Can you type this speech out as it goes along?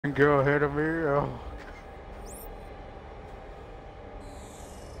Go ahead of me. Oh.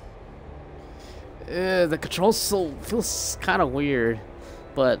 The controls still feels kind of weird,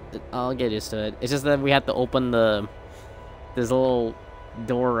 but I'll get used to it. It's just that we have to open this little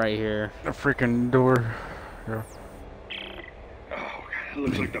door right here. The freaking door. Yeah. Oh, God, it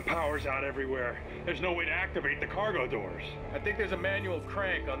looks like the power's out everywhere. There's no way to activate the cargo doors. I think there's a manual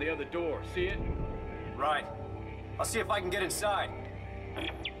crank on the other door. See it? Right. I'll see if I can get inside.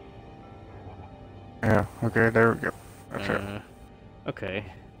 Yeah, okay, there we go. That's it. Okay.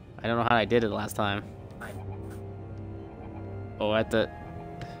 I don't know how I did it last time. Oh, at the...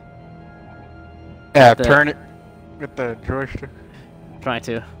 Yeah, turn it with the joystick. Trying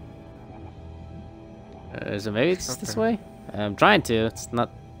to. Is it maybe it's this way? I'm trying to. It's not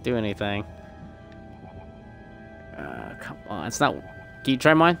doing anything. Come on. It's not... Can you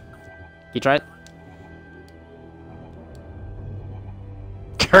try mine? Can you try it?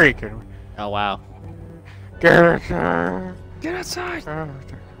 Are you kidding me? Oh, wow. Get outside! Get outside! Is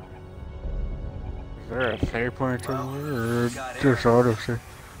there a save point somewhere, or just auto save?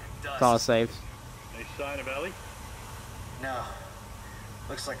 It's all saves. Any sign of Ellie? No.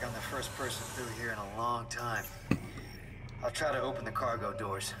 Looks like I'm the first person through here in a long time. I'll try to open the cargo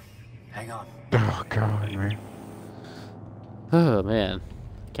doors. Hang on. Oh god, man. Oh, man.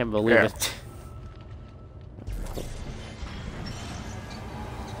 Can't believe it.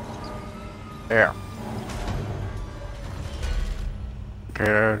 Yeah. Okay,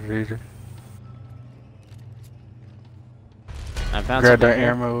 that was easy. I found Grab something that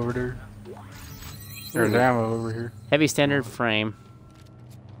here. ammo over there. There's ammo over here. Heavy standard frame.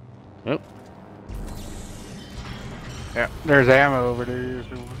 Oh. Yeah, there's ammo over there. If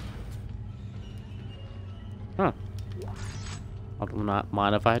you want. Huh. I will not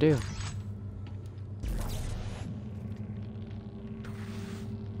mind if I do.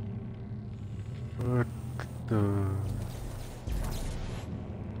 What the...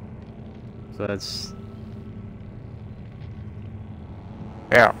 So that's...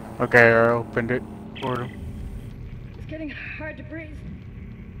 Yeah, okay, I opened it for them. It's getting hard to breathe.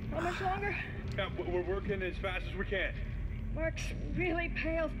 How much longer? Yeah, we're working as fast as we can. Mark's really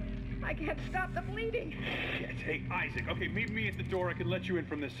pale. I can't stop the bleeding. Yes, hey, Isaac. Okay, meet me at the door. I can let you in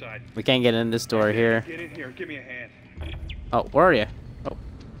from this side. We can't get in this door here. Get in here. Give me a hand. Oh, where are you? Oh,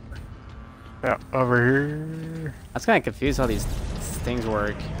 Yeah, over here. I was kind of confused how these things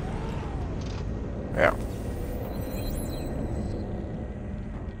work. Yeah.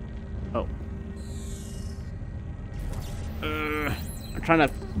 Oh. I'm trying to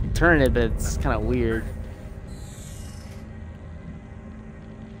turn it, but it's kind of weird.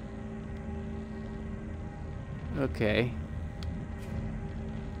 Okay.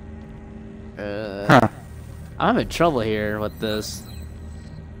 Huh. I'm having trouble here with this.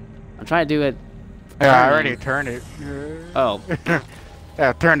 I'm trying to do it. Yeah, I already turned it. Oh.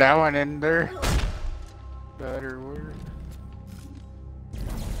 Yeah, turn that one in there. Better work.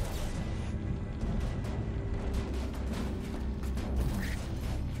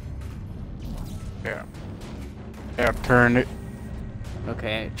 Yeah. Yeah, turn it.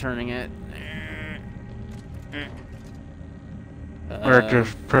 Okay, turning it. Or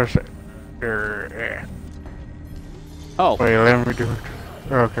just press it. There, yeah. Oh. Wait, let me do it.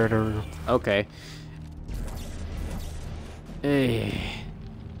 Okay, there we go. Okay. Hey.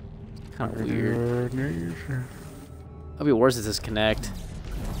 Kind of weird. It'll be worse if this connect.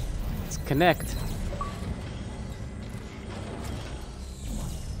 Let's connect.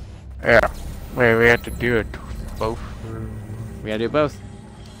 Yeah. Wait, we have to do it both. We gotta do both.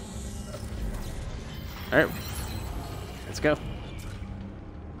 Alright. Let's go.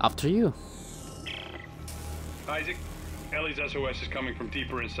 Off to you. Isaac, Ellie's SOS is coming from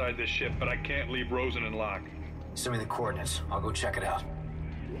deeper inside this ship, but I can't leave Rosen in lock. Send me the coordinates. I'll go check it out.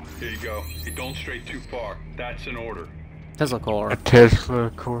 Here you go. Hey, don't stray too far. That's an order. Tesla core. A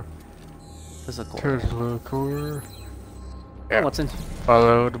Tesla core. Tesla core. Tesla core. Yeah. Oh, what's in?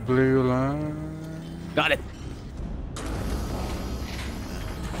 Follow the blue line. Got it.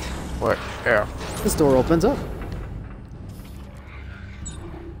 What? Yeah. This door opens up.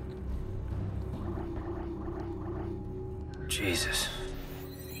 Jesus.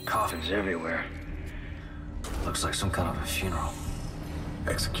 Coffins everywhere. Looks like some kind of a funeral.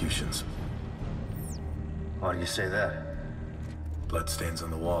 Executions. Why do you say that? Bloodstains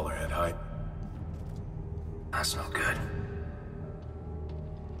on the wall are at height. That's no good.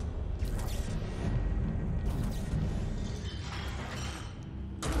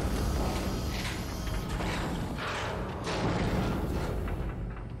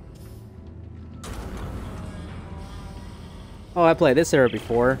 Oh, I played this era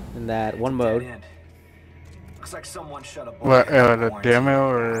before in that one mode. Dead end. Looks like someone shut a What, bulkhead the quarantine. demo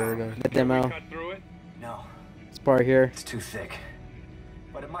or the... The demo. Cut through it? No, This part here. it's too thick.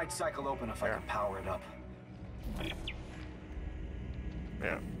 But it might cycle open if I can power it up.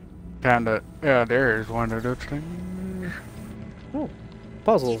 Yeah. Kinda, yeah, there's one of those things. Oh,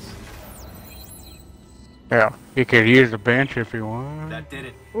 puzzles. Yeah, you could use the bench if you want. That did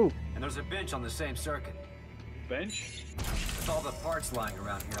it. Ooh. And there's a bench on the same circuit. Bench? With all the parts lying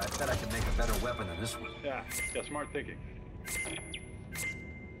around here, I bet I can make a better weapon than this one. Yeah, smart thinking.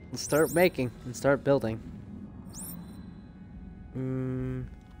 Let's start making and start building.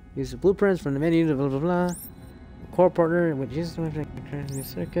 Use the blueprints from the menu, blah blah blah. Core partner, which uses new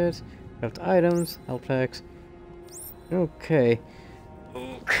circuits, craft items, help packs. Okay.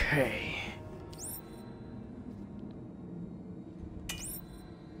 Okay.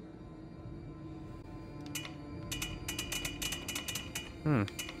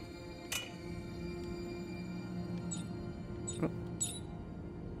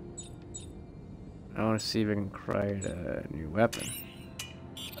 I want to see if I can create a new weapon.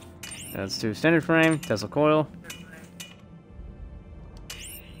 Let's do standard frame, Tesla coil.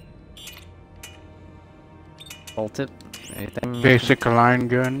 Bolt tip, anything. Basic line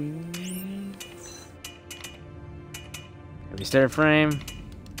gun. Maybe standard frame.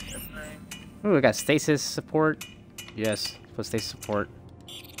 Ooh, we got stasis support. Yes, put stasis support.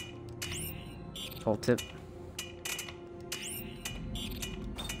 Bolt tip.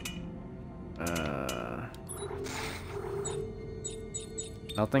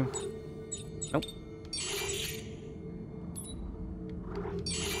 Nothing. Nope.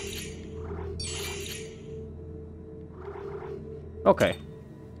 Okay.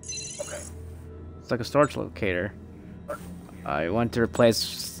 It's like a storage locator. I want to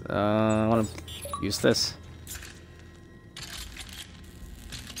replace. I want to use this.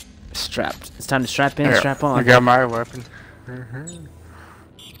 Strapped. It's time to strap in, strap on. I got my weapon.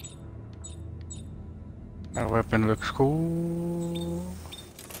 My weapon looks cool.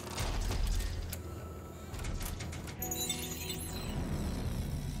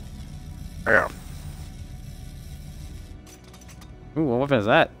 Yeah. Ooh, what weapon is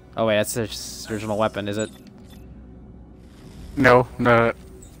that? Oh wait, that's the original weapon, is it? No, the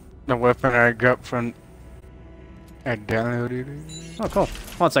weapon I got from I downloaded it. Oh, cool.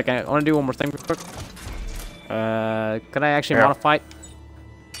 One second, I want to do one more thing real quick. Could I actually modify?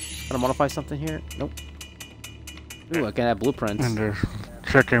 Can I modify something here? Nope. Ooh, I can have blueprints. And there's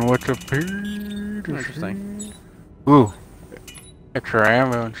checking what's up here. Interesting. Ooh, extra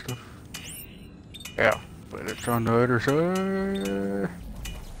ammo and stuff. Yeah, but it's on the other side.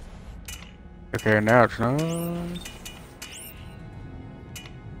 Okay, now it's not.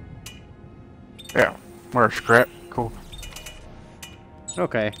 Yeah, more scrap. Cool.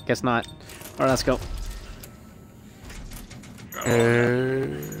 Okay, guess not. Alright, let's go.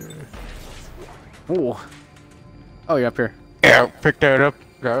 Ooh. Oh, you're up here. Yeah, pick that up.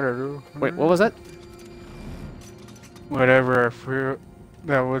 Got it. Wait, what was that? Whatever I feel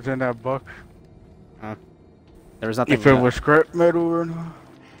that was in that box. There was nothing. If it was scrap metal or not.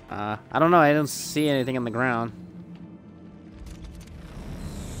 I don't know. I don't see anything on the ground.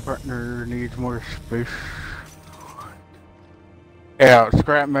 Partner needs more space. Yeah,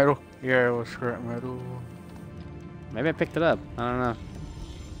 scrap metal. Yeah, it was scrap metal. Maybe I picked it up. I don't know.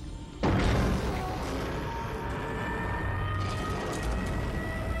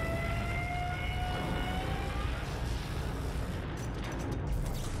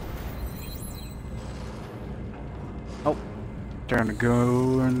 Oh. Trying to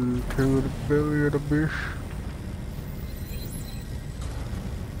go into the belly of the beast.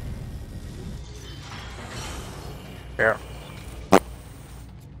 Yeah.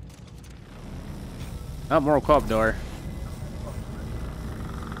 Oh, Mortal Co-op door.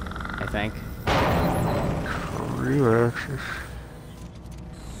 I think. Relaxes.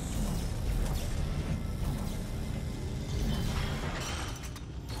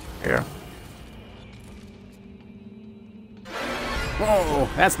 Yeah. Whoa,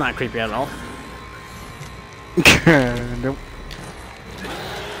 that's not creepy at all. Nope.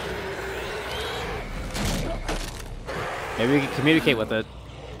 Maybe we can communicate with it.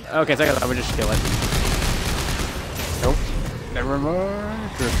 Okay, so I would just kill it. Nope. Never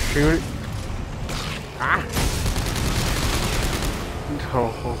mind. Just shoot it. Ah!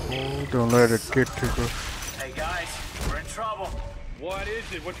 Don't let it get to the... Hey guys, we're in trouble. What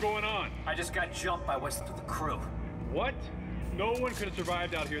is it? What's going on? I just got jumped by what's the crew. What? No one could have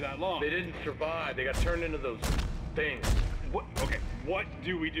survived out here that long. They didn't survive. They got turned into those things. What? Okay, what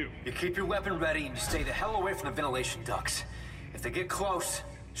do we do? You keep your weapon ready and you stay the hell away from the ventilation ducts. If they get close,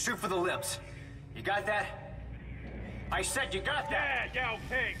 shoot for the limbs. You got that? I said you got that! Yeah,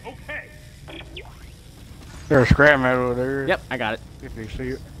 okay. There's scrap metal there. Yep, I got it. If you see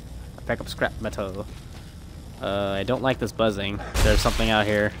it. Pick up scrap metal. I don't like this buzzing. There's something out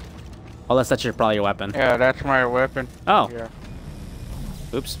here. Oh, that's probably your weapon. Yeah, that's my weapon. Oh. Yeah.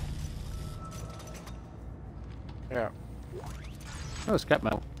 Oops. Yeah. Oh, scrap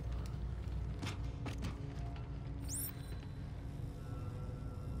metal.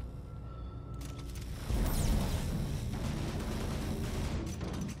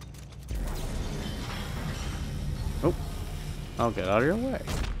 Oh. I'll get out of your way.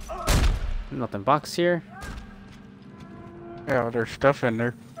 Nothing box here. Yeah, there's stuff in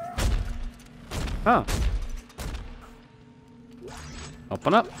there. Oh.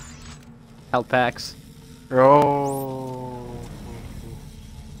 Open up. Health packs. Oh.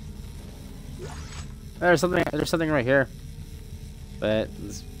 There's something right here. But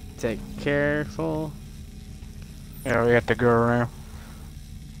let's take careful. Yeah, we have to go around.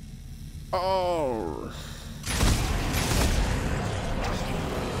 Oh.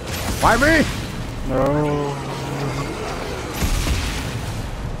 Why me? No.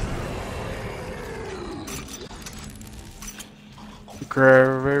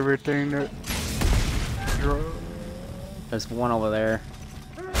 Grab everything that. There's one over there.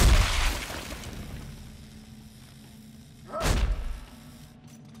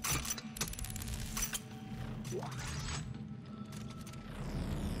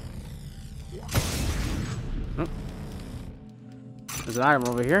 There's an item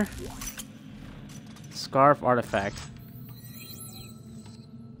over here. Scarf artifact.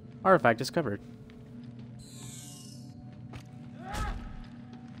 Artifact discovered.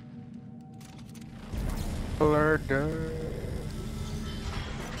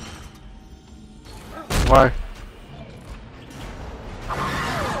 Why?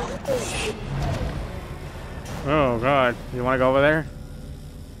 Oh god. You wanna go over there?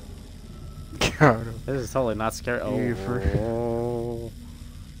 God. This is totally not scary. You first. Oh.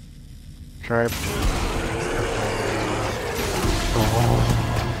 Try.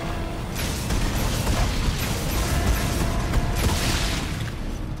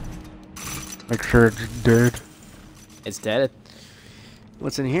 Make sure it's dead. It's dead.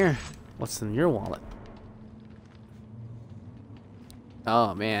 What's in here? What's in your wallet?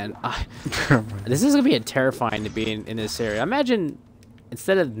 Oh man, this is gonna be terrifying to be in this area. Imagine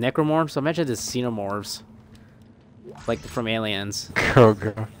instead of necromorphs, imagine the xenomorphs, like from Aliens. Oh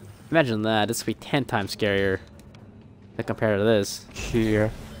god. Imagine that. This would be 10 times scarier to compare to this. Yeah.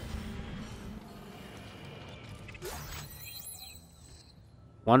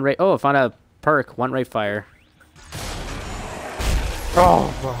 One rate. Oh, I found a perk. One rate fire.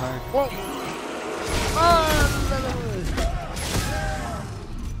 Oh, behind. Whoa.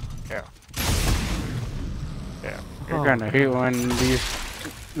 Yeah. Yeah. You're gonna hate when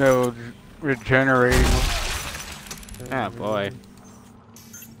those regenerating. Ah, boy.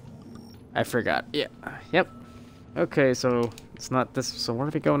 I forgot. Yeah. Yep. Okay, so it's not this. So where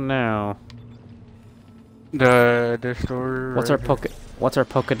do we go now? The store. What's our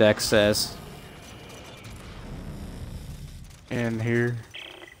Pokedex says? In here.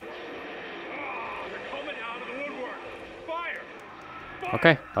 They're coming out of the woodwork. Fire!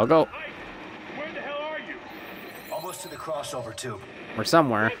 Okay, I'll go. Where the hell are you? Almost to the crossover tube. We're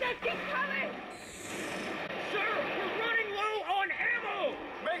somewhere. Keep coming! Sir, we're running low on ammo!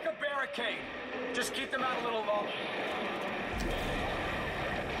 Make a barricade. Just keep them out a little longer.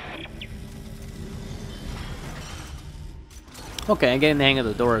 Okay, I'm getting the hang of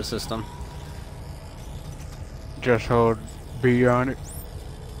the door system. Just hold B on it.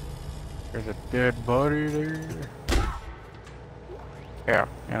 There's a dead body there. Yeah,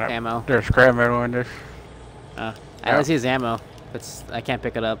 and Ammo. there's scrap metal in this. I don't see his ammo. I can't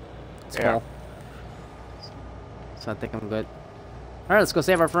pick it up. It's Yeah. full. So I think I'm good. Alright, let's go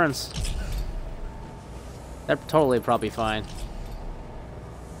save our friends. They're totally probably fine.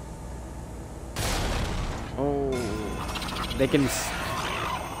 Oh. They can...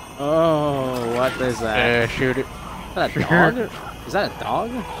 Oh, what is that? Yeah, shoot it. Is that a dog? Is that a dog?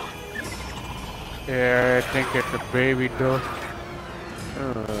 Yeah, I think it's a baby dog.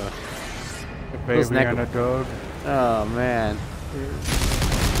 A Those baby and a dog. Oh, man.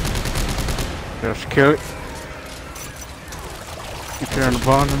 Just kill it. It's an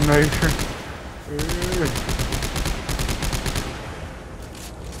abomination.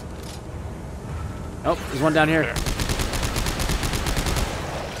 Oh, there's one down here.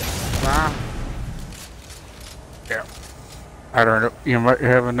 Yeah. I don't know. You might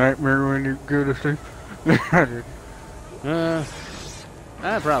have a nightmare when you go to sleep.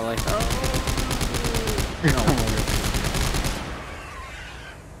 Probably.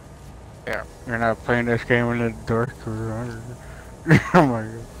 Yeah, you're not playing this game in the dark. Oh my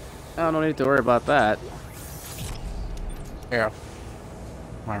god. I don't need to worry about that. Yeah.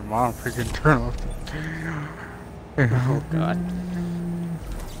 My mom freaking turned off the Oh god.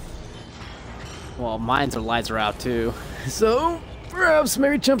 Well, mine's lights are out too. So perhaps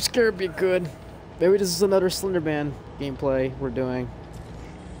maybe jump scare would be good. Maybe this is another Slender Man gameplay we're doing.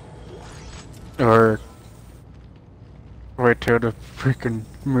 Or wait till the freaking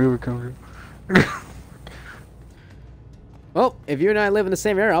movie comes out. Well, if you and I live in the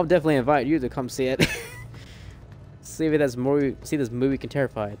same area, I'll definitely invite you to come see it. See if this movie can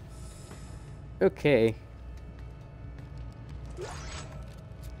terrify. Okay.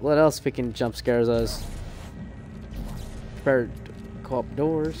 What else freaking jump scares us? Prepare to co-op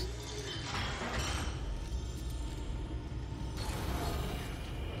doors.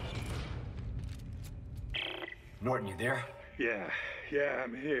 Norton, you there? Yeah,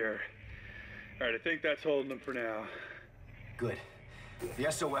 I'm here. All right, I think that's holding them for now. Good.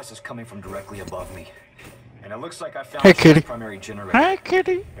 The SOS is coming from directly above me. And it looks like I found Hey, kitty. the primary generator. Hi,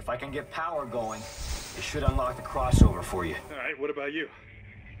 kitty. If I can get power going, it should unlock the crossover for you. All right, what about you?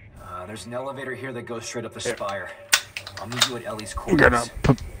 There's an elevator here that goes straight up the spire. I'll meet you at Ellie's I'm gonna quarters.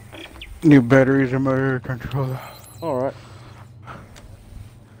 put new batteries in my air controller. Alright.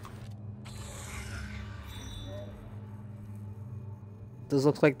 This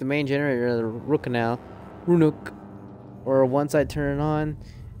looks like the main generator of the Runuk. Or once I turn it on,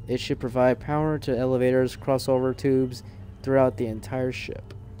 it should provide power to elevators, crossover tubes throughout the entire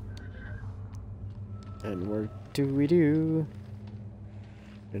ship. And what do we do?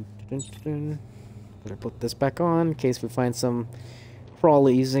 Dun, dun, dun, dun. Better put this back on in case we find some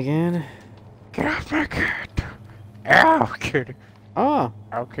crawlies again. Get off my cat. Ow, kitty. Ah,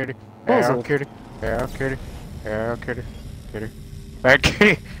 Ow, kitty. Puzzle. Ow, kitty. Ow, kitty. Ow, kitty. Kitty. Back,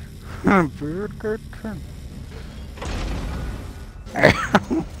 kitty. Good, good turn.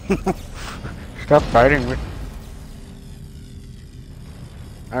 Stop fighting with.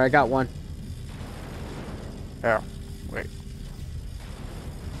 alright, got one. Oh, wait.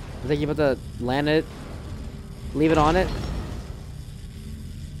 I think you have to land it, leave it on it.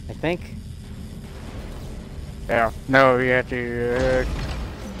 I think. Yeah. No, you have to.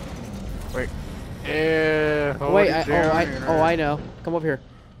 Wait. Yeah. hold Wait, it down, I know. Come up here.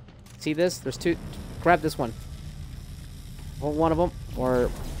 See this? There's two. Grab this one. Hold one of them,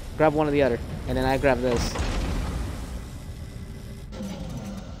 or grab one of the other, and then I grab this.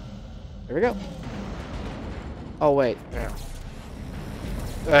 There we go. Oh wait,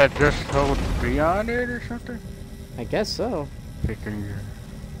 Yeah. Just hold beyond it or something? I guess so. Picking your.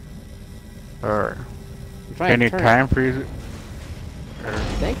 Or. I'm trying Any to turn time freeze it? it. I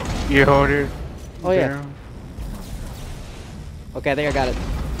think. You hold it. Oh yeah. down. Okay, I think I got it.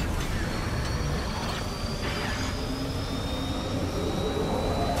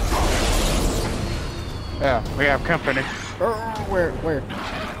 Yeah, we have company. Where?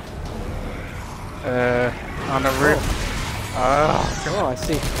 On the roof. Oh, Oh, I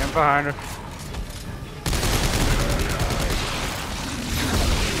see. and behind us.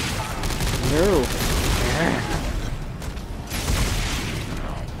 No.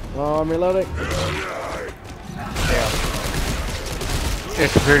 Oh, I'm reloading. Yeah.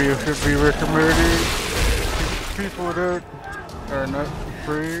 This video should be recommended to people that are not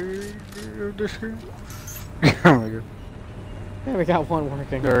afraid of this game. Oh my god. Yeah, we got one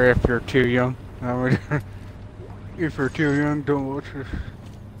working. Or if you're too young. I mean, if you're too young, don't watch this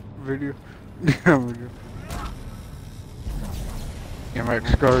video. Oh my god. It might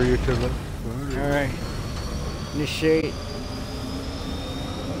scar you to the. Alright. Initiate.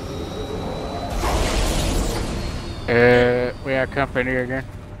 We have company again.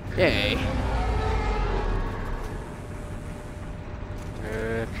 Yay.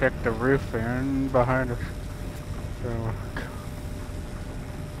 Check the roof and behind us. So,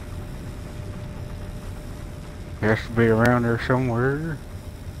 has to be around there somewhere.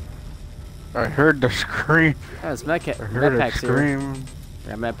 I heard the scream. Oh, it's I heard it medpacks here. scream.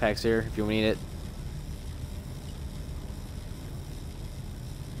 Yeah, medpacks here if you need it.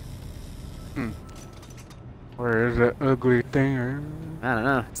 Where is that ugly thing? I don't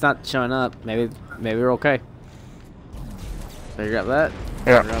know. It's not showing up. Maybe we're okay. So you got that?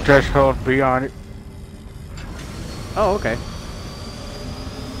 Yeah, just hold B on it. Oh, okay.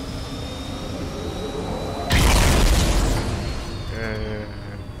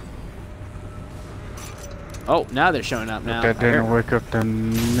 Oh, now they're showing up now. That didn't wake up the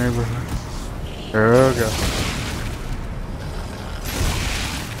neighborhood. There we go.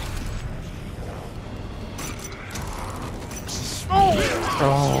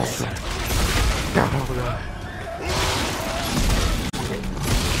 Oh, God.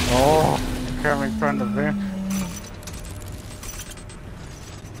 Oh, coming from the vent.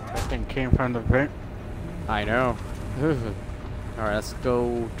 That thing came from the vent. I know. Alright, let's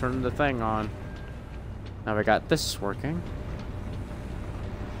go turn the thing on. Now we got this working.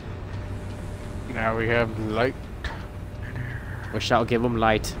 Now we have light. We shall give them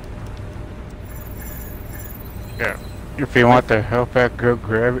light. Yeah. If you want the health pack, go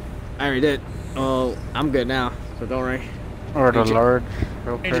grab it. I already did. Oh, I'm good now, so don't worry. Or the Need you- large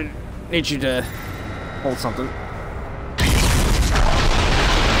health pack. Need you to hold something.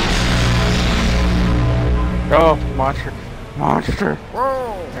 Oh, monster. Monster.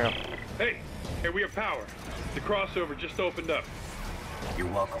 Whoa. Yeah. Hey, we have power. The crossover just opened up. You're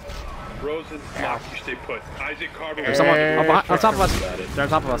welcome. Rosen, Locke, you stay put. Isaac, Carver, There's someone on top of us. Got it. They're on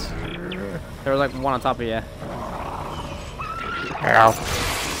top of us. There was like one on top of you. Ow.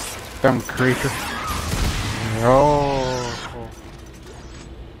 Dumb creature. Oh.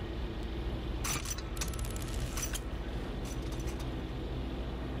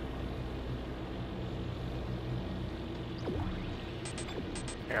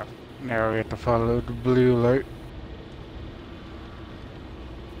 Yeah. Now we have to follow the blue light.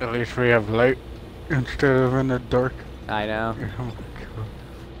 At least we have light instead of in the dark. I know. Oh my God.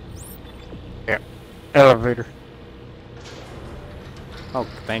 Yeah. Elevator. Oh,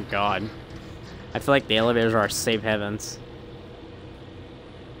 thank God. I feel like the elevators are our safe heavens.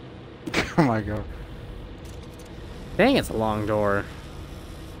 Oh my God. Dang, it's a long door.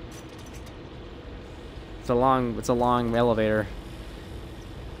 It's a long elevator.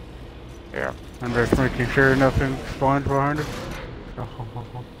 Yeah. I'm just making sure nothing spawns behind us.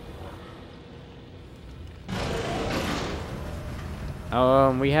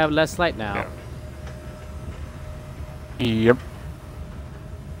 We have less light now. Yeah. Yep.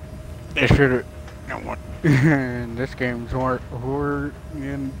 They should have. No one. This game's horror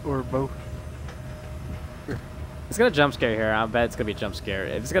and or both. It's gonna jump scare here. I bet it's gonna be a jump scare.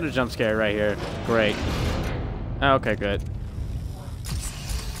 If it's gonna jump scare right here, great. Okay, good.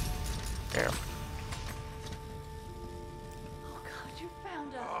 Yeah. Oh God, you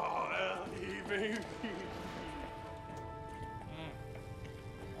found us. Oh, Ellie, baby.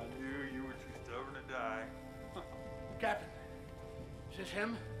 I knew you were too stubborn to die. Captain, is this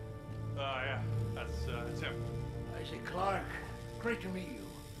him? Yeah, that's him. Isaac Clarke. Great to meet you.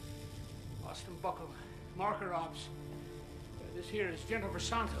 Austin Buckle, Marker Ops. This here is Jennifer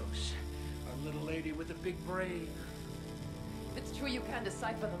Santos, our little lady with the big brain. If it's true you can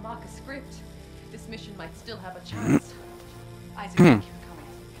decipher the marker script, this mission might still have a chance. Isaac, thank you for coming.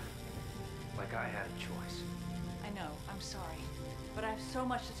 Like I had a choice. I know, I'm sorry. But I have so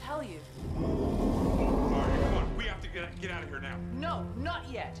much to tell you. All right, come on. We have to get out of here now. No, not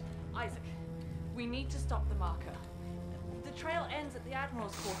yet. Isaac, we need to stop the marker. The trail ends at the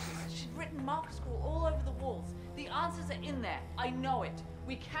Admiral's quarters. She'd written marker scroll all over the walls. The answers are in there. I know it.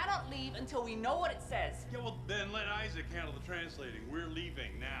 We cannot leave until we know what it says. Yeah, well, then let Isaac handle the translating. We're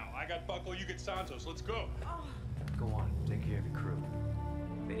leaving now. I got Buckle, you get Santos. Let's go. Oh. Go on, take care of your crew.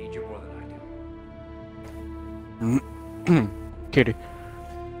 They need you more than I do. Kitty.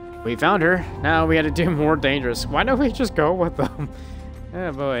 We found her. Now we had to do more dangerous. Why don't we just go with them?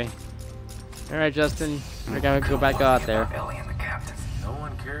 Oh boy. Alright, Justin. We're gonna go back out there. Ellie and the captain. No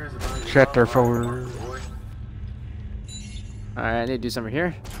one cares about your Shut their father, forward. boy. Alright, I need to do something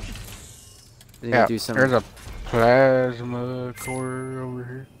here. I need Yeah. to do some There's a plasma core over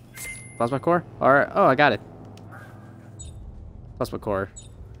here. plasma core. Alright. Oh, I got it. Plasma core.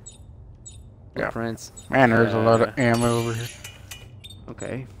 Yeah. Prints. Man, there's a lot of ammo over here.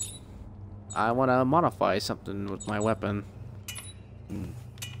 Okay. I want to modify something with my weapon.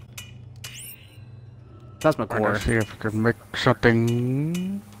 Plasma I'm core. gonna see if I can make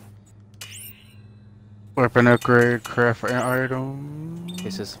something. Weapon upgrade, craft an item.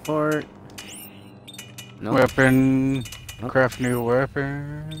 This is support. No. Weapon, Nope. craft new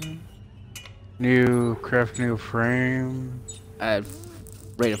weapon. Craft new frame. Add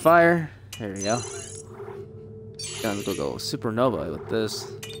rate of fire. There we go. Gonna go supernova with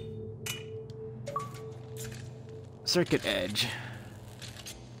this. Circuit edge.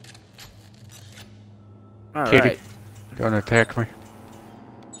 Kitty. Alright. Don't attack me.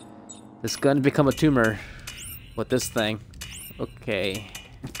 It's gonna become a tumor with this thing. Okay.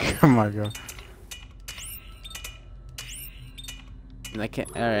 Oh my God. And I can't.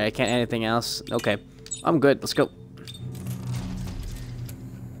 Alright, I can't add anything else. Okay. I'm good. Let's go.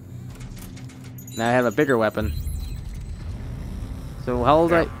 Now I have a bigger weapon. So how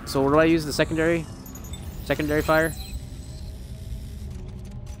old Yeah. So what do I use? The secondary fire?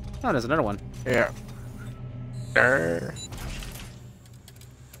 Oh, there's another one. Yeah. There.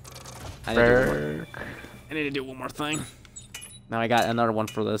 I need to do one more thing. Now I got another one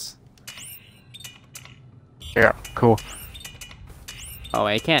for this. Yeah, cool. Oh,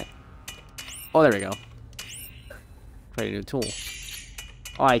 I can't. Oh, there we go. Create a new tool.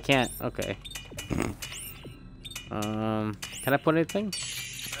 Oh, I can't. Okay. Can I put anything?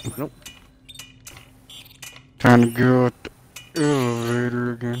 Nope. Trying to go with the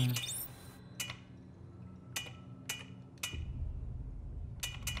elevator again.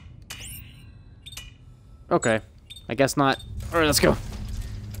 Okay. I guess not. Alright, let's go.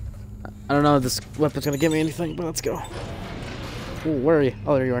 I don't know if this weapon's gonna give me anything, but let's go. Ooh, where are you?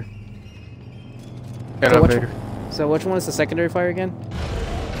 Oh, there you are. Elevator. So which one is the secondary fire again?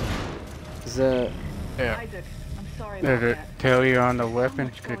 Is Yeah. Isaac, I'm sorry Did about it that. tell you on the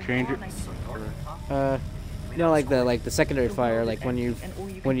weapon to change it? no, like the secondary fire, like when you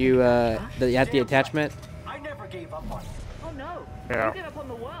you have the attachment. I never gave up on you. Oh no. Yeah. You gave up on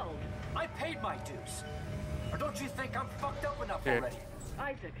the world. I paid my dues. Or don't you think I'm fucked up enough Yeah. already?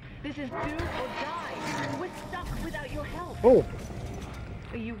 Isaac, this is do or die. We're stuck without your help. Oh.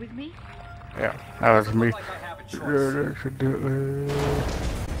 Are you with me? Yeah, that was me. Like I have a choice. Yeah, that should do it.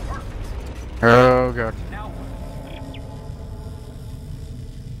 Oh god. Now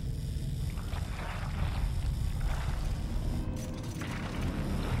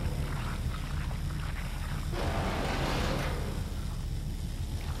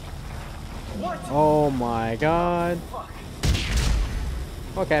what? Oh my god. Fuck.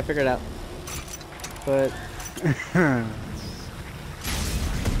 Okay, I figured it out. But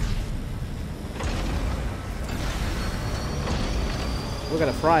we're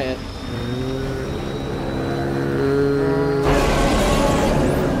gonna fry it.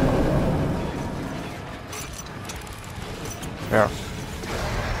 Yeah.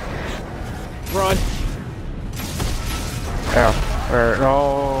 Run. Yeah.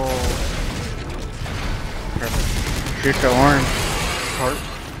 Oh. Shoot the orange part.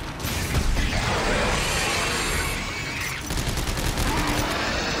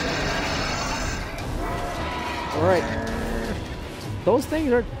 All right. Those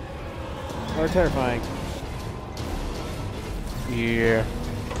things are terrifying. Yeah.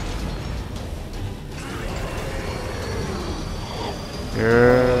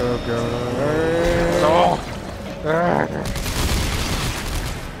 Yeah, God. Oh.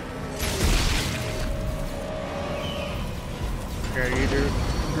 Yeah, you do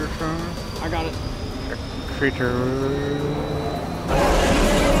your son. I got it. Creature.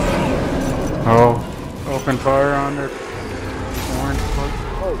 Oh. Open fire on the orange part.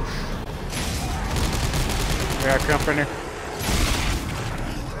 Oh. Yeah, company.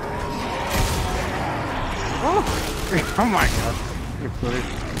 Oh. Oh my god. You please.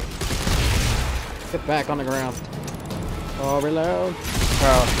 Get back on the ground. Oh, reload.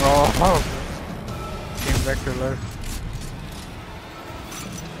 Oh. Came back to life.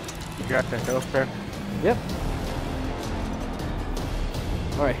 You got the health back? Yep.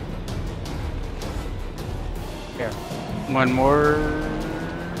 All right. Yeah. One more.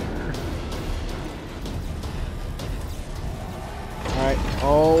 All right.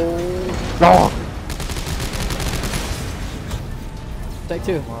 Oh. Oh. Take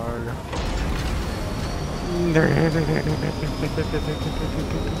two.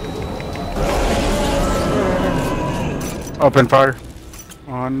 Open fire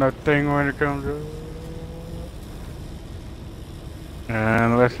on that thing when it comes up.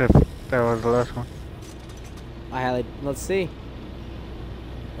 Unless if that was the last one. I highly. Let's see.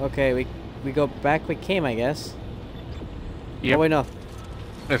 Okay, we go back. We came, I guess. Yep. Oh wait, no.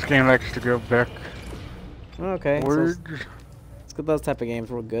 This game likes to go back. Okay. So Words. let's get those type of games.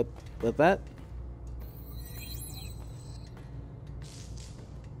 We're good with that.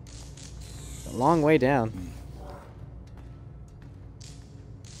 A long way down.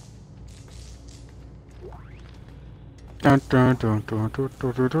 Dun, dun, dun, dun, dun,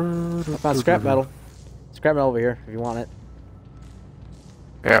 dun, dun, dun, I found scrap metal. Scrap metal over here if you want it.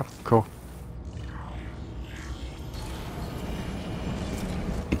 Yeah, cool.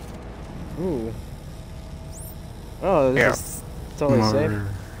 Ooh. Oh, this Yeah. is totally safe.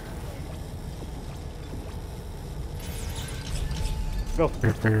 Go.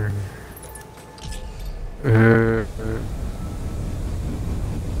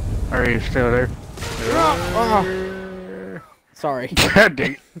 Are you still there? Sorry. God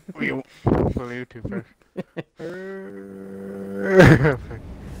dang it. We flew too fast.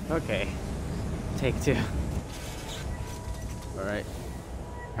 Okay. Take two. Alright.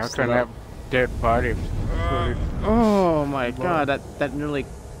 How can that dead body? Oh my god, that nearly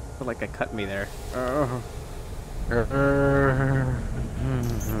feel like it cut me there.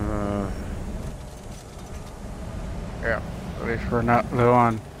 Yeah, at least we're not low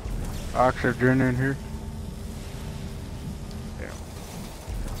on oxygen in here. Yeah.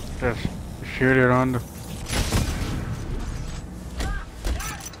 Just shoot it on the...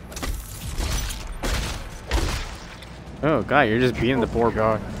 Oh god, you're just beating the poor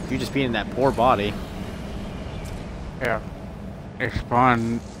God. You're just beating that poor body. Yeah. They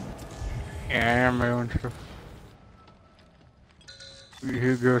spawn ammo and stuff.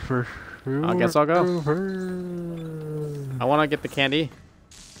 Who goes first? I guess I'll go. First? I want to get the candy.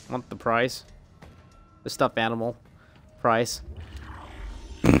 I want the prize. The stuffed animal prize.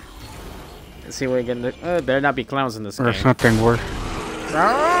 Let's see what we get. Better not be clowns in this Or game. something worse.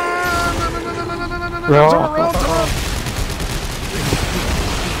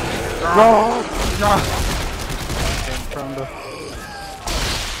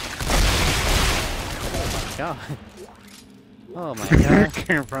 God. Oh my god.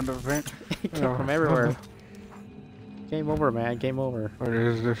 Came from the vent. It came from everywhere. Game over, man. Game over. What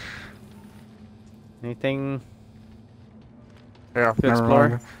is this? Anything Yeah, to never explore?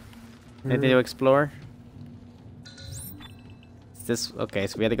 mind. Anything to explore? Is this okay?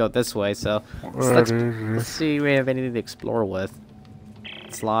 So we had to go this way. So What let's is see if we have anything to explore with.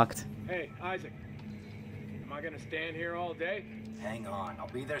 It's locked. Hey, Isaac. Am I gonna stand here all day? Hang on, I'll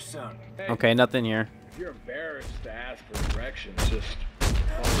be there soon. Hey, Okay, nothing here. if you're embarrassed to ask for directions, just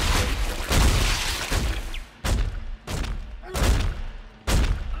follow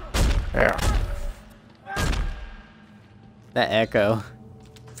Yeah. That echo.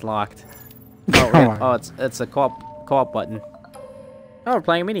 It's locked. Come Oh, on. oh, it's a co-op button. Oh, we're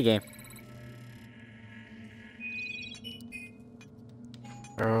playing a mini game.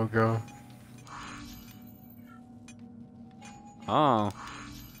 Oh god. Oh.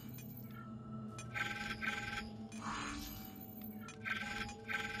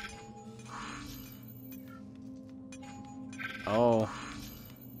 Oh.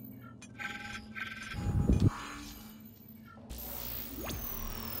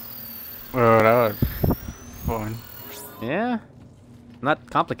 Well, that was fun. Yeah. Not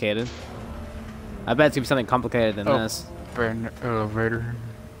complicated. I bet it's gonna be something complicated than Oh. this. An elevator.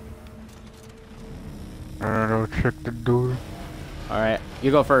 I don't know, check the door. Alright,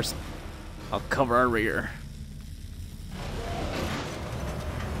 you go first. I'll cover our rear.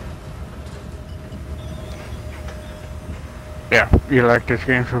 Yeah, you like this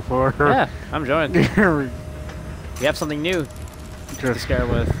game so far? Yeah, I'm enjoying it. Yeah. We have something new to just, scare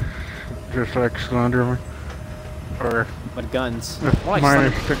with. just like Slenderman. Or But guns. More like,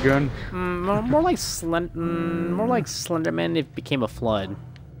 minus the gun. more like Slenderman if it became a flood.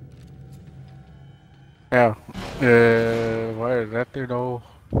 Yeah. Why is that there though?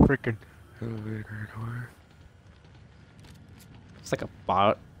 Freaking elevator door. It's like a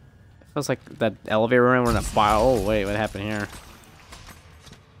bot. It feels like that elevator room in a bot. Oh wait, what happened here?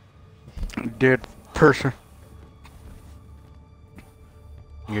 Dead person.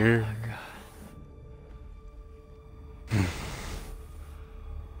 Yeah.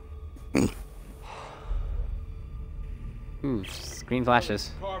 Ooh, screen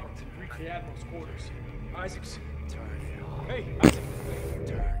flashes. Carver to reach the Admiral's quarters. Isaac's. Hey, Isaac.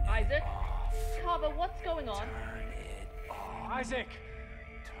 Isaac? Carver, what's going on? Isaac.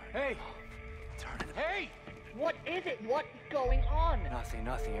 Hey. Hey. What is it? What's going on? Nothing.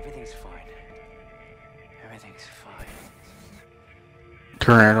 Everything's fine. Everything's fine.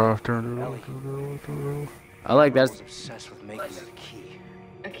 Turn it off, turn it off, turn it off, turn it off. I like I that. was obsessed with making it a key.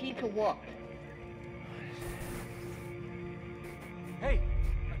 A key to what? Hey.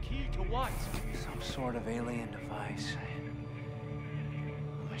 A key to what? Some sort of alien device.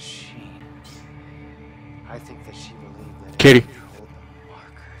 A machine. I think that she believed that Kitty. it held the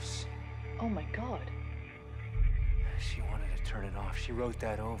markers. Oh my god. She wanted to turn it off. She wrote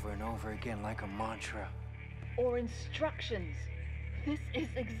that over and over again like a mantra. Or instructions. This is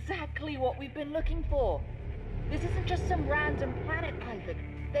exactly what we've been looking for. This isn't just some random planet, Isaac.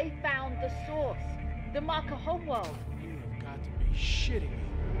 They found the source. The marker homeworld. You have got to be shitting me.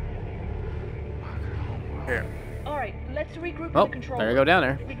 Yeah. Alright, let's regroup Oh, in the control there you room. go down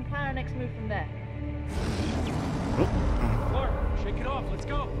there. We can plan our next move from there. Clark, shake it off. Let's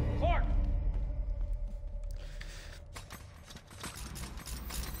go. Clark.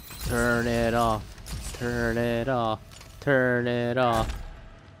 Turn it off. Turn it off. Turn it off.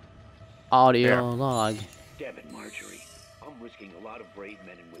 Audio Yeah. log. Damn it, Marjorie. I'm risking a lot of brave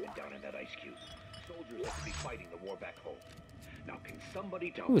men and women down in that ice cube. Soldiers have to be fighting the war back home. Now, can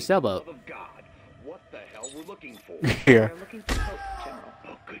somebody tell Ooh, me, sailboat. for the love of God, what the hell we're looking for. Yeah. We're looking for hope, General.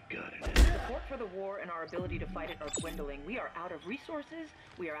 Oh, good God. Support for the war and our ability to fight it are dwindling. We are out of resources,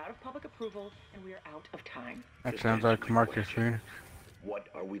 we are out of public approval, and we are out of time. That sounds like Marcus Phoenix. What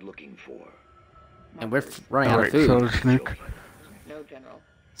are we looking for? And we're running out of Alright, food. Solid Snake. No, General.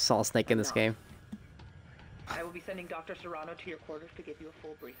 Solid Snake in this game. I will be sending Dr. Serrano to your quarters to give you a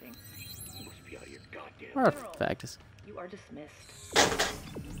full briefing. You must be out of your goddamn... Perfect. You are dismissed.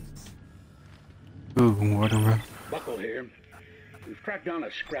 Ooh, watermelon. Buckle here. We've tracked down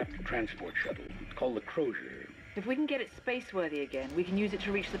a scrapped transport shuttle. It's called the Crozier. If we can get it space-worthy again, we can use it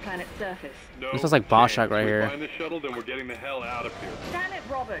to reach the planet's surface. No This looks like Boschak right if we here. find the shuttle, then we're getting the hell out of here. Damn it,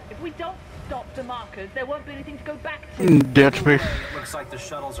 Robert! If we don't stop the markers, there won't be anything to go back to. Dead Space. Looks like the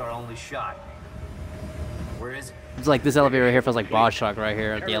shuttle's our only shot. Where is it? It's like this elevator right here feels like Boschak right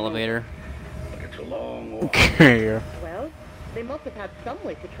here at the elevator. But it's a long walk. Yeah. Well, they must have had some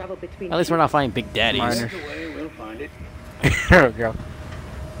way to travel between... At least we're not finding Big Daddies. Minus. Either way, we'll find it. There we go.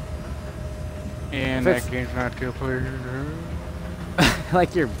 And If that game's not two players.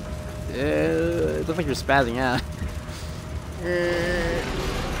 Like you're... it looks like you're spazzing out.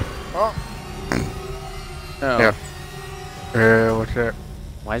 Oh. Yeah. What's that?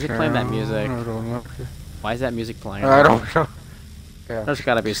 Why is it playing that music? I don't know. Why is that music playing? I don't know. Yeah. There's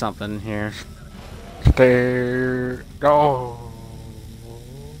gotta be something here. There. Oh.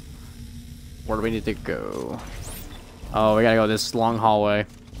 Where do we need to go? Oh, we gotta go this long hallway.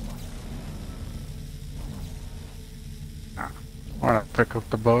 I wanna pick up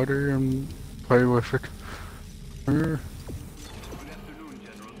the butter and play with it. Good afternoon,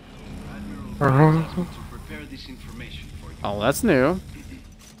 General. Admiral asked me to prepare this information for you. Oh, that's new.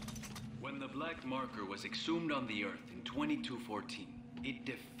 When the black marker was exhumed on the Earth in 2214, it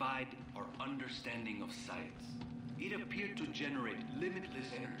defied our understanding of science. It appeared to generate limitless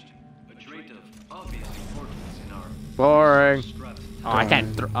energy, a trait of obvious importance in our Boring. strategy. Oh, I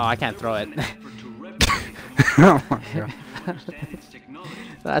can't. I can't throw it. In an effort to replicate Oh my god. understand its technology,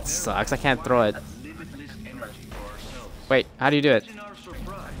 That sucks. I can't throw it. limitless energy for ourselves. Wait, how do you do it? Imagine our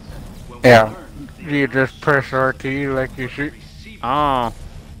surprise when we Yeah. learned the You just press RT like you should. Oh.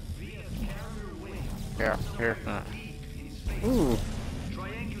 Yeah, here. Ooh.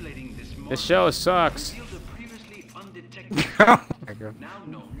 triangulating this This show sucks. revealed a previously undetected Oh my god. now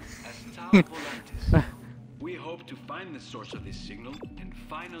known as Tau Volantis. We hope to find the source of this signal and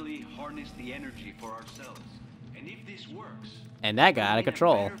finally harness the energy for ourselves. And if this works, And that got out of we'll be in a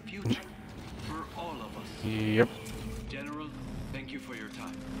control. better future for all of us. Yep. General, thank you for your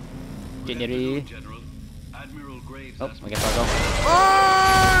time. Get Good ready. afternoon, General. Admiral Graves Oh, asked I me guess I'll go.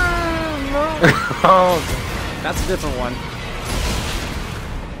 Oh. That's a different one.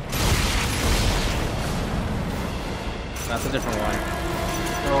 That's a different one.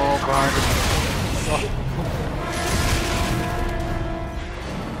 Oh, behind us.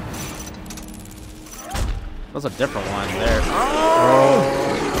 That's a different one there. Oh.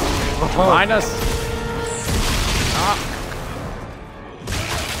 Behind us.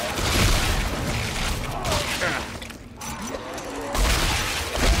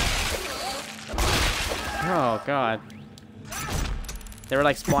 Oh god. They were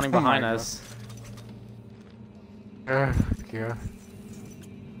like spawning behind God. us. Yeah.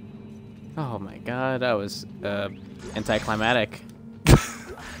 Oh my god, that was anticlimactic.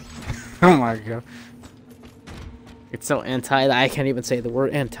 Oh my god. It's so anti that I can't even say the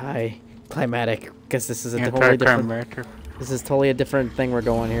word anticlimactic because this is a totally different. Anticlimactic. This is totally a different thing we're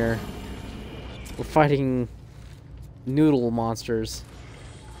going here. We're fighting noodle monsters.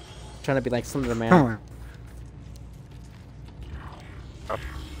 Trying to be like Slender Man. Oh my.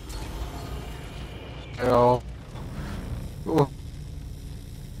 Oh. Oh.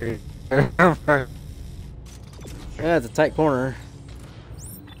 Yeah, it's a tight corner.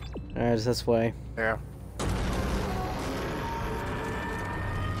 Alright, it's this way. Yeah.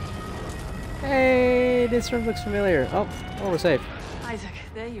 Hey, this room looks familiar. Oh, we're safe. Isaac,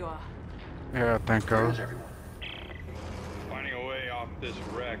 there you are. Yeah, thank God. Finding a way off this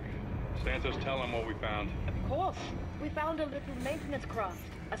wreck. Santos, tell him what we found. Of course. We found a little maintenance craft.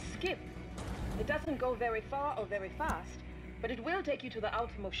 A skip. It doesn't go very far or very fast, but it will take you to the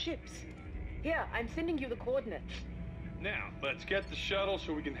outermost ships. Here, I'm sending you the coordinates. Now, let's get the shuttle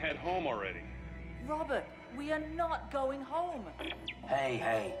so we can head home already. Robert, we are not going home.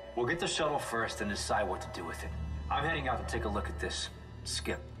 Hey, we'll get the shuttle first and decide what to do with it. I'm heading out to take a look at this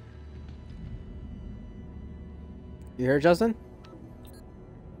skip. You heard, Justin?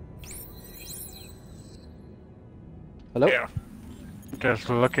 Hello? Yeah. Just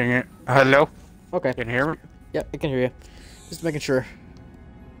looking at. Hello? Okay. Can you hear me? Yep, I can hear you. Just making sure.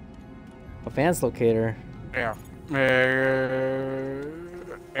 Advanced locator. Yeah.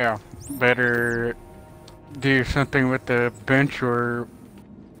 Yeah. Better do something with the bench or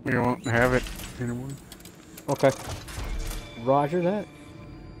you won't have it anymore. Okay. Roger that.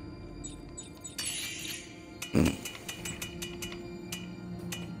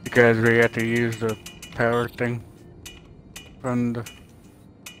 Because we have to use the power thing from the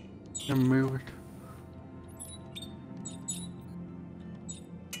and move it.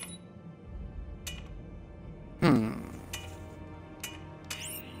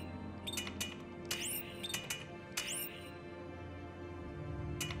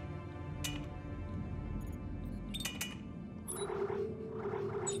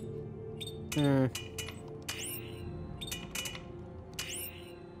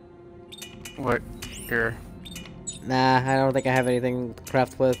 What? Here. Nah, I don't think I have anything to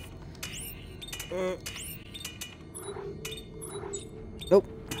craft with. Nope.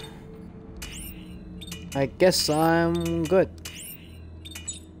 I guess I'm good.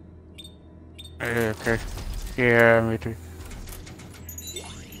 Okay. Yeah, me too.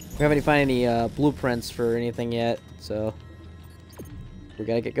 We haven't found any blueprints for anything yet, so we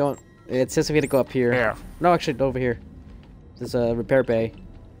gotta get going. It says we gotta go up here. Yeah. No, actually, over here. There's a repair bay.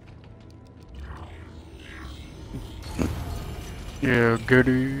 Yeah,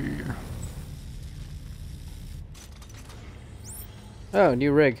 goody. Oh,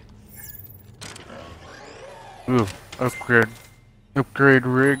 new rig. Ooh, upgrade. Upgrade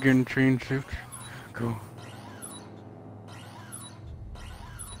rig and change suits. Cool.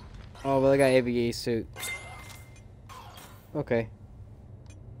 Oh, well, I got AVA suit. Okay.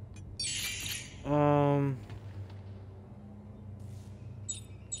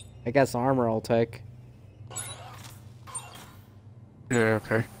 I got some armor I'll take. Yeah,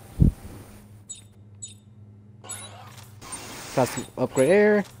 okay. Got some upgrade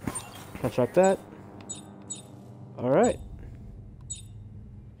air. Contract that. Alright.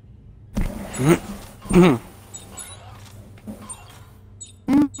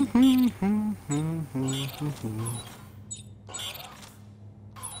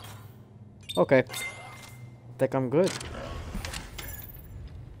 Okay. Think I'm good.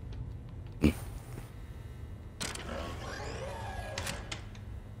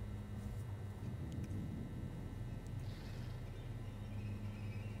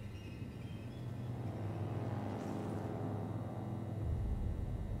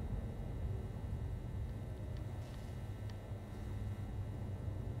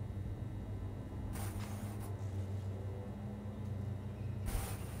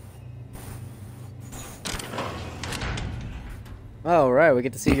 Oh, right, we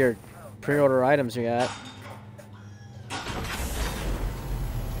get to see your pre-order items you got.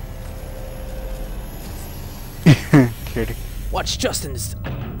 Kidding. Watch Justin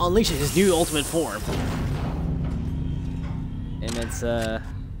unleashes his new ultimate form. And it's,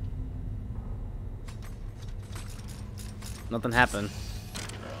 nothing happened.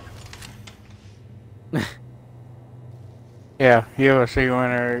 Yeah, you'll see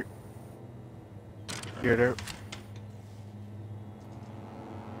when I get out.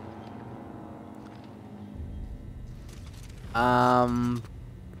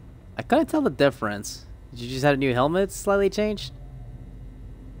 I couldn't tell the difference. Did you just have a new helmet slightly changed?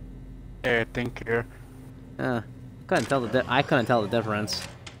 Yeah, I think, yeah. Couldn't tell I couldn't tell the difference.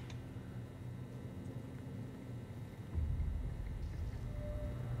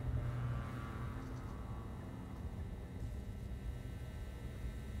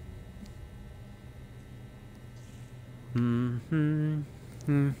 I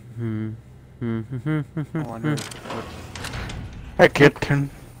wonder what... Hi, Captain.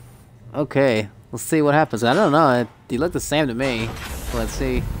 Okay, let's see what happens. I don't know. They look the same to me. Let's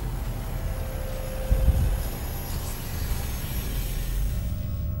see.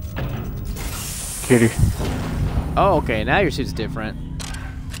 Kitty. Oh, okay. Now your suit's different.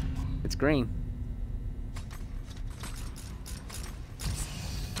 It's green.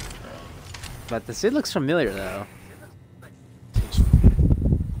 But the suit looks familiar, though.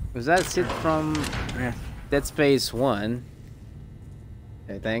 Was that a suit from Dead Space 1?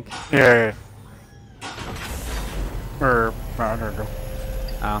 I think. Yeah. Or, I don't know.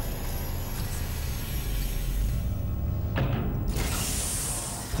 Oh.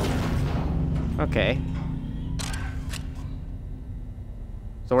 Okay.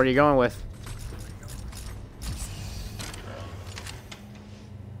 So what are you going with?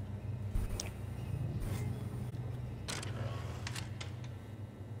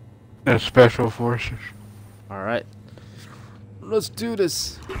 The Special Forces. Alright. Let's do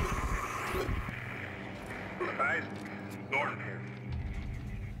this. Guys, Norton here.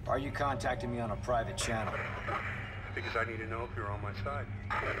 Why are you contacting me on a private channel? Because I need to know if you're on my side.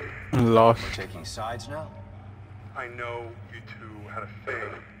 Lost. We're taking sides now? I know you two had a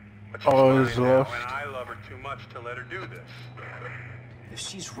thing, but she's Oh, mine it's now, lost. and I love her too much to let her do this. If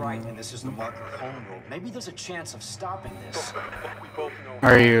she's right and this is the Marker homeworld, maybe there's a chance of stopping this. We both know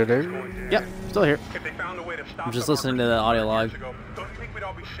Are you there? Yep, still here. if they found a way to stop I'm just the listening to Marker the audio 200 log. years ago, don't you think we'd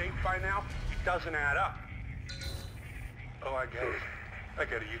all be safe by now? It doesn't add up. Oh, I get it. I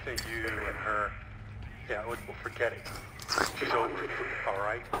get it. You think you and her... Yeah, we'll forget it. She's over. All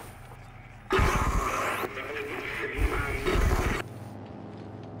right?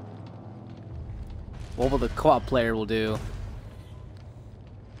 What will the co-op player will do?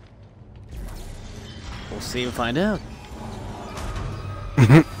 We'll see and find out.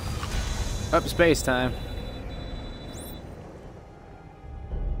 Up space time.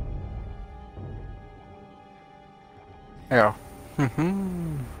 Yeah.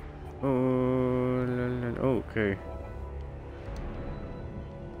 Okay.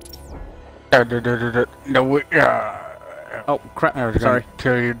 No, Oh crap! I was Sorry. gonna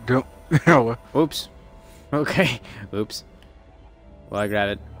tell you don't. No. Oops. Okay. Oops. Well, I got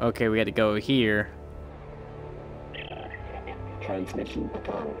it. Okay, we got to go here. Transmission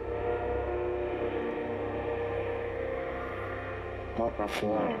begun. Papa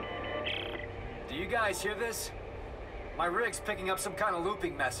 4. Do you guys hear this? My rig's picking up some kind of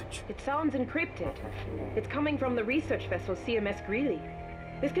looping message. It sounds encrypted. It's coming from the research vessel CMS Greeley.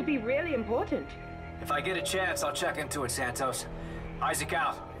 This could be really important. If I get a chance, I'll check into it, Santos. Isaac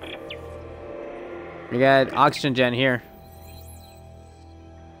out. We got oxygen gen here.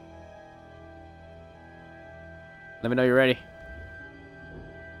 Let me know you're ready.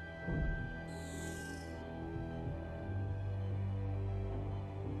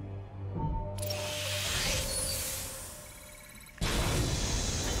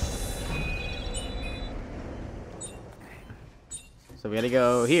 So we gotta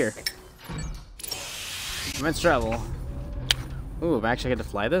go here. Commence travel. Ooh, I'm actually gonna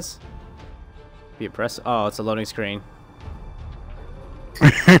fly this? Be press. Oh, it's a loading screen.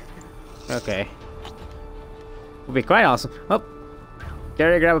 Okay. Will be quite awesome. Oh,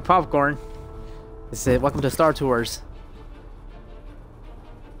 Gary, grab a popcorn. This is welcome to Star Tours.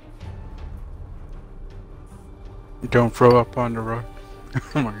 Don't throw up on the road.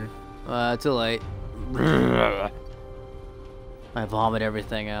 Oh my god. Too late. I vomit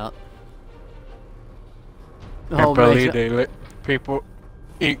everything out. Can't believe man. they let people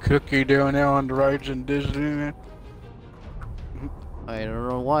eat cookie down there on the rides in Disneyland. I don't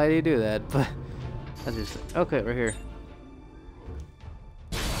know why they do that, but that's just okay. We're here.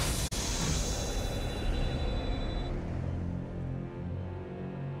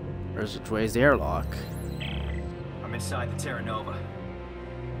 Which way's the airlock? I'm inside the Terra Nova.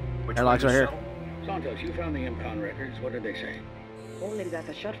 Which Airlock's right here. Santos, you found the impound records. What did they say? Only that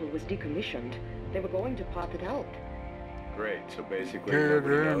the shuttle was decommissioned. They were going to part it out. Great, so basically Get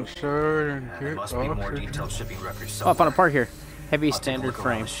nobody knows. inside and There get must be more oxygen. detailed shipping records Oh, I somewhere. found a part here. Heavy I'll take a standard look around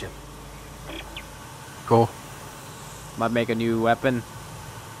frame. the ship. Cool. Might make a new weapon.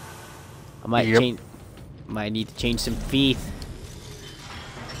 I might Yep. change. Might need to change some feet.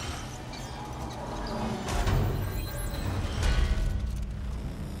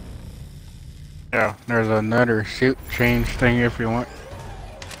 Yeah, there's another suit change thing if you want.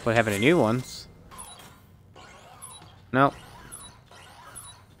 But having any new ones? No,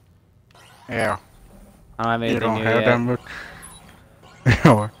 Yeah. I don't have You anything don't new have yet. that much.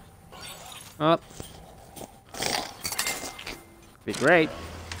 Oh, Oh. Be great.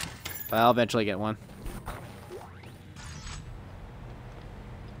 But I'll eventually get one.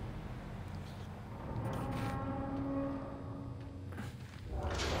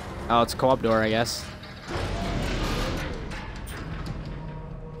 Oh, it's a co-op door, I guess.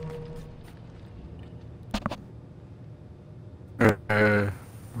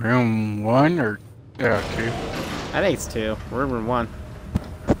 room 1 or 2? I think it's 2. We're in room 1.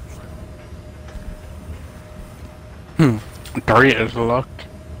 3 is locked.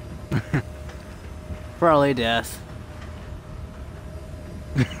 Probably death.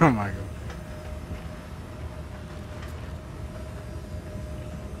 Oh my god.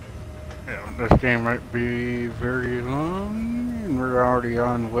 Yeah, this game might be very long, and we're already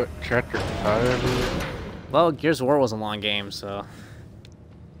on what, chapter 5? Well, Gears of War was a long game, so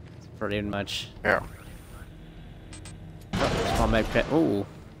it's pretty much. Yeah. Oh, small med kit. Ooh,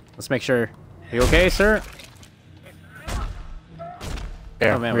 let's make sure. You okay, sir?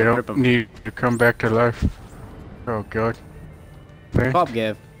 Yeah, Oh, man, we we don't rip 'em. need to come back to life. Oh god. Thanks. Pop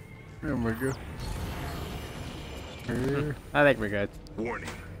give. There we go. I think we're good. Warning.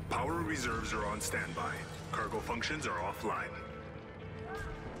 Power reserves are on standby. Cargo functions are offline.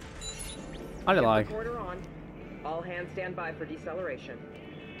 Dialogue. Recorder on. All hands stand by for deceleration.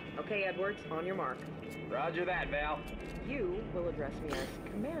 Okay, Edwards, on your mark. Roger that, Val. You will address me as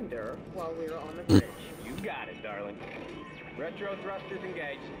Commander while we're on the bridge. You got it, darling. Retro thrusters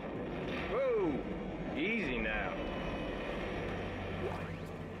engaged. Whoa! Easy now.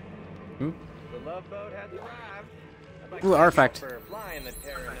 Hmm? The love boat has arrived. I'd like Ooh, to artifact. thank you for flying the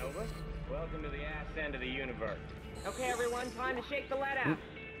Terra Nova. Welcome to the ass end of the universe. Okay, everyone, time to shake the lead out.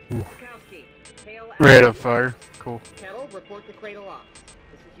 Kowski, tail out. Rate of fire. Cool. Kettle, report the cradle off.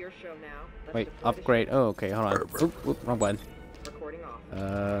 This is your show now. Let's Wait, deploy the upgrade. Oh, okay, hold on. Oop, oop, wrong button. ship. Recording off.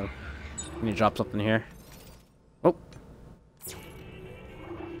 I need to drop something here. Oh.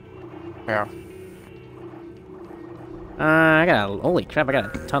 Yeah. I got a, holy crap, I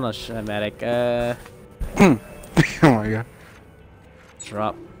got a ton of schematic. Oh my god.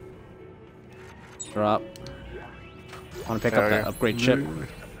 Drop. Drop. I want to pick up that upgrade chip.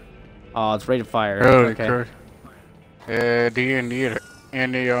 Oh, it's rated fire. Holy Okay. crap. Do you need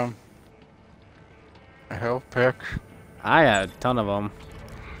any, health packs? I got a ton of them.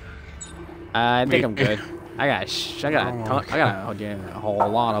 I think I'm good. I got a whole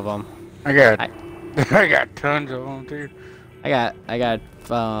lot of them. I got I got tons of them too. I got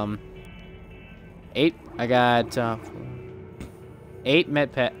 8. I got 8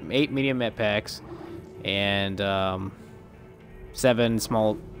 medium med packs and 7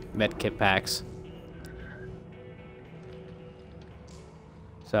 small med kit packs.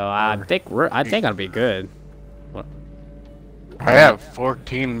 So I think I'll be good. What? I have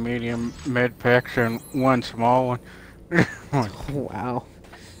 14 medium med packs and 1 small one. Wow.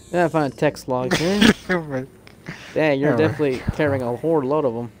 Yeah, I found a text log here. Dang, you're definitely carrying a whole load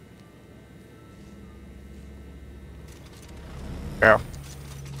of them. Yeah.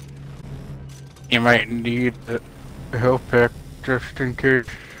 You might need the health pack just in case.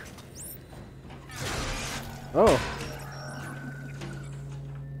 Oh.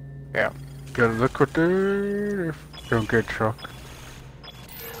 Yeah. Gotta look what they're. Don't get shocked.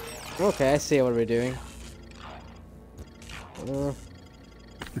 Okay, I see what we're doing.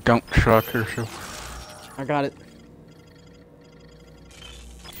 Don't shock yourself. I got it.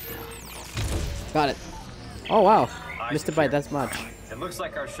 Got it. Oh wow. Missed it by that much. It looks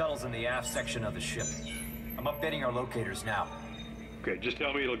like our shuttle's in the aft section of the ship. I'm updating our locators now. Okay, just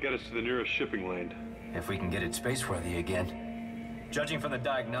tell me it'll get us to the nearest shipping lane. If we can get it spaceworthy again. Judging from the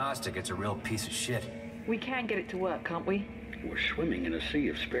diagnostic, it's a real piece of shit. We can get it to work, can't we? We're swimming in a sea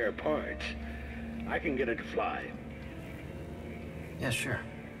of spare parts. I can get it to fly. Yeah, sure.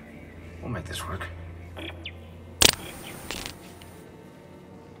 We'll make this work.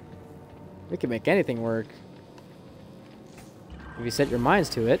 We can make anything work. If you set your minds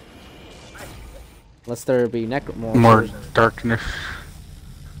to it. Unless there be more darkness.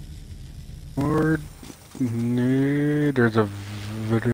 There's a